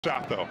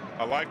Shot though.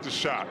 I like the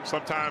shot.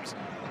 Sometimes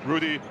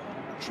Rudy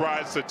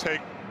tries to take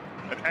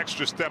an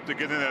extra step to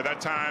get in there. That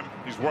time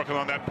he's working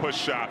on that push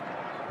shot.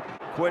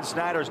 Quinn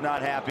Snyder's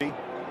not happy.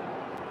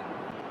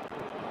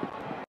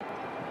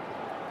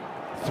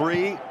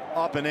 Three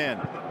up and in.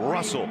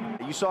 Russell,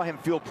 you saw him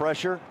feel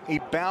pressure. He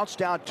bounced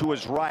down to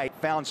his right,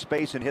 found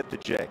space and hit the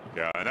J.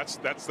 Yeah, and that's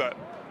that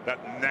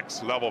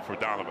next level for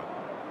Donovan.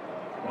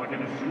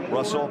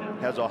 Russell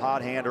has a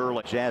hot hand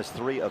early. Jazz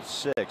 3 of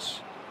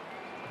 6.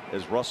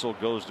 As Russell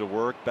goes to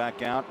work,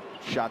 back out,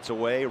 shots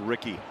away.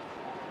 Ricky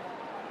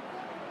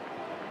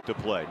to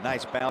play.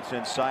 Nice bounce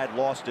inside,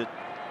 lost it.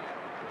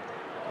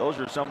 Those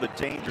are some of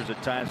the dangers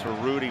at times for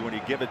Rudy when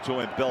you give it to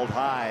him built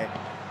high.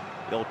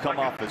 It'll come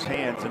off his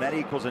hands, and that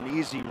equals an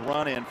easy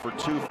run in for 2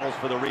 fouls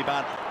for the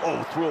rebound.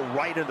 Oh, threw it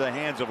right into the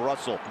hands of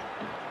Russell.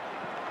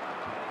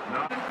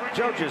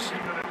 Joe just,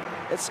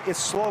 it's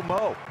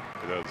slow-mo.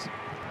 It is.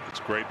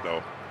 It's great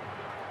though,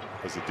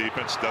 because the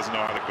defense doesn't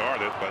know how to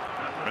guard it, but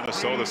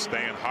Minnesota's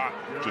staying hot,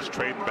 just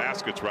trading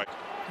baskets right.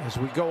 As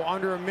we go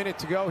under a minute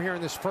to go here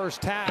in this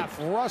first half,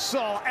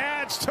 Russell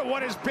adds to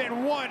what has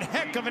been one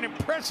heck of an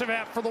impressive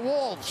half for the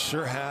Wolves.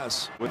 Sure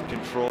has. With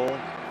control,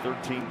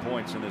 13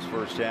 points in this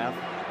first half.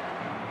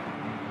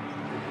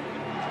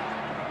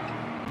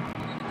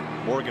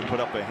 Morgan put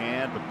up a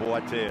hand, but boy, I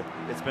tell you,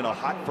 it's been a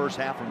hot first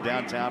half from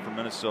downtown for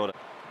Minnesota.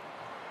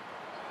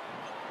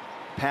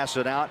 Pass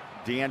it out.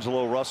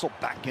 D'Angelo Russell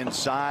back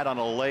inside on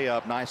a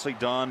layup. Nicely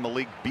done.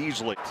 Malik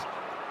Beasley.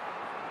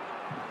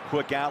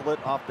 Quick outlet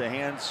off the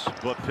hands,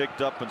 but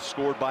picked up and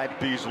scored by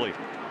Beasley.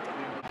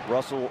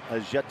 Russell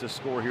has yet to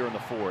score here in the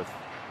fourth.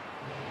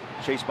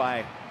 Chased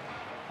by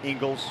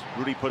Ingles.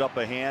 Rudy put up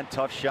a hand.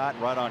 Tough shot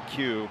right on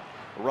cue.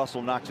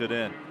 Russell knocks it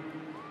in.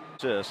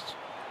 Assist.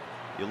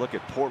 You look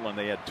at Portland,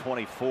 they had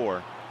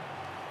 24.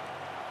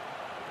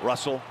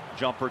 Russell,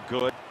 jumper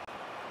good.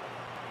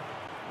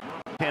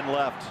 10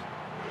 left.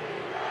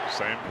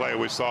 Same play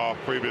we saw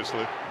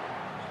previously.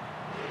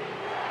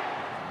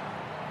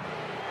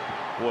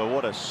 Boy,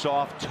 what a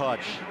soft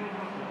touch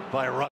by Russell.